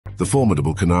the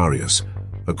formidable Canarias,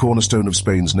 a cornerstone of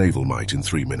Spain's naval might in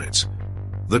 3 minutes.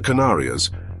 The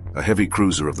Canarias, a heavy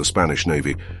cruiser of the Spanish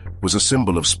Navy, was a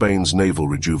symbol of Spain's naval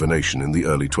rejuvenation in the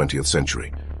early 20th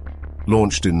century.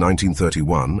 Launched in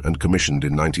 1931 and commissioned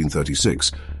in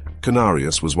 1936,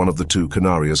 Canarias was one of the 2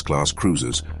 Canarias-class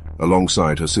cruisers,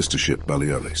 alongside her sister ship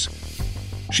Baleares.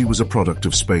 She was a product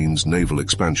of Spain's naval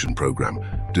expansion program,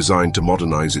 designed to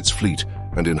modernize its fleet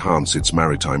and enhance its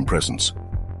maritime presence.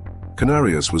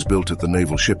 Canarias was built at the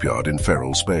naval shipyard in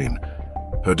Ferrol, Spain.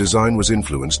 Her design was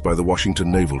influenced by the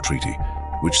Washington Naval Treaty,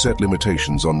 which set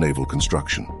limitations on naval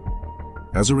construction.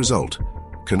 As a result,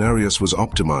 Canarias was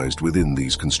optimized within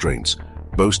these constraints,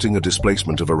 boasting a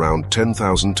displacement of around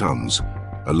 10,000 tons,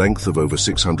 a length of over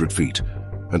 600 feet,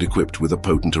 and equipped with a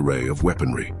potent array of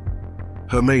weaponry.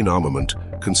 Her main armament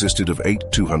consisted of 8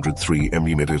 203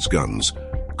 mm guns,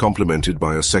 complemented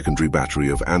by a secondary battery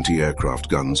of anti-aircraft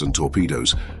guns and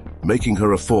torpedoes, making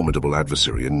her a formidable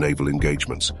adversary in naval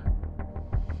engagements.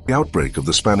 The outbreak of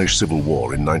the Spanish Civil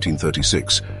War in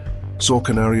 1936 saw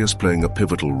Canarias playing a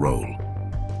pivotal role.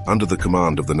 Under the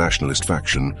command of the nationalist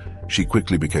faction, she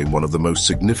quickly became one of the most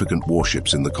significant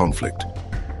warships in the conflict.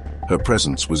 Her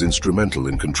presence was instrumental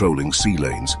in controlling sea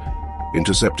lanes,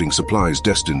 intercepting supplies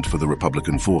destined for the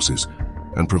Republican forces,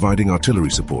 and providing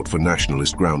artillery support for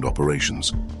nationalist ground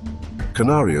operations.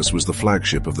 Canarias was the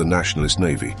flagship of the nationalist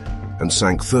navy and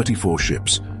sank 34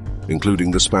 ships,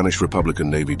 including the Spanish Republican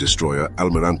Navy destroyer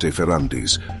Almirante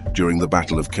Ferrandis during the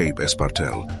Battle of Cape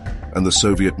Espartel and the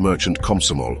Soviet merchant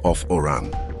Komsomol off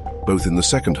Oran, both in the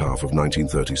second half of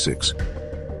 1936.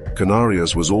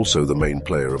 Canarias was also the main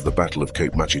player of the Battle of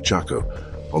Cape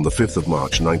Machichaco on the 5th of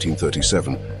March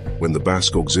 1937, when the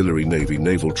Basque Auxiliary Navy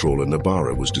naval trawler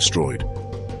Navarra was destroyed.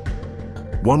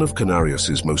 One of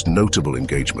Canarias's most notable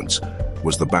engagements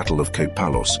was the Battle of Cape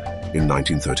Palos in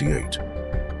 1938.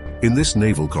 In this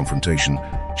naval confrontation,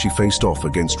 she faced off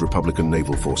against Republican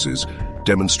naval forces,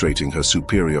 demonstrating her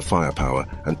superior firepower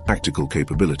and tactical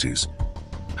capabilities.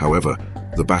 However,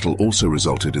 the battle also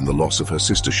resulted in the loss of her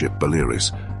sister ship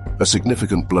Baleares, a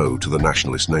significant blow to the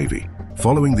nationalist navy.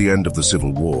 Following the end of the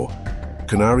Civil War,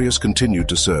 Canarias continued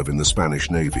to serve in the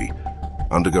Spanish Navy,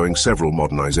 undergoing several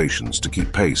modernizations to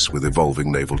keep pace with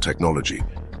evolving naval technology.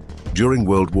 During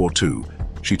World War II,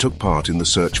 she took part in the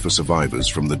search for survivors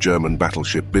from the German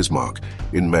battleship Bismarck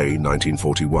in May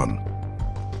 1941.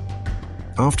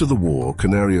 After the war,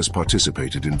 Canarias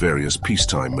participated in various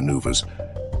peacetime maneuvers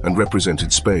and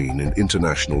represented Spain in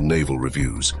international naval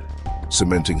reviews,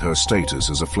 cementing her status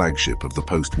as a flagship of the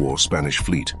post-war Spanish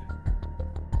fleet.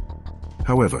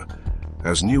 However,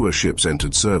 as newer ships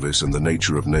entered service and the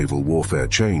nature of naval warfare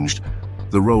changed,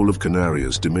 the role of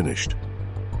Canarias diminished.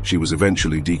 She was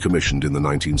eventually decommissioned in the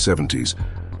 1970s,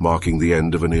 marking the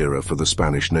end of an era for the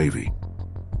Spanish Navy.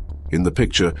 In the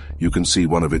picture, you can see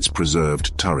one of its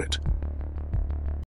preserved turret.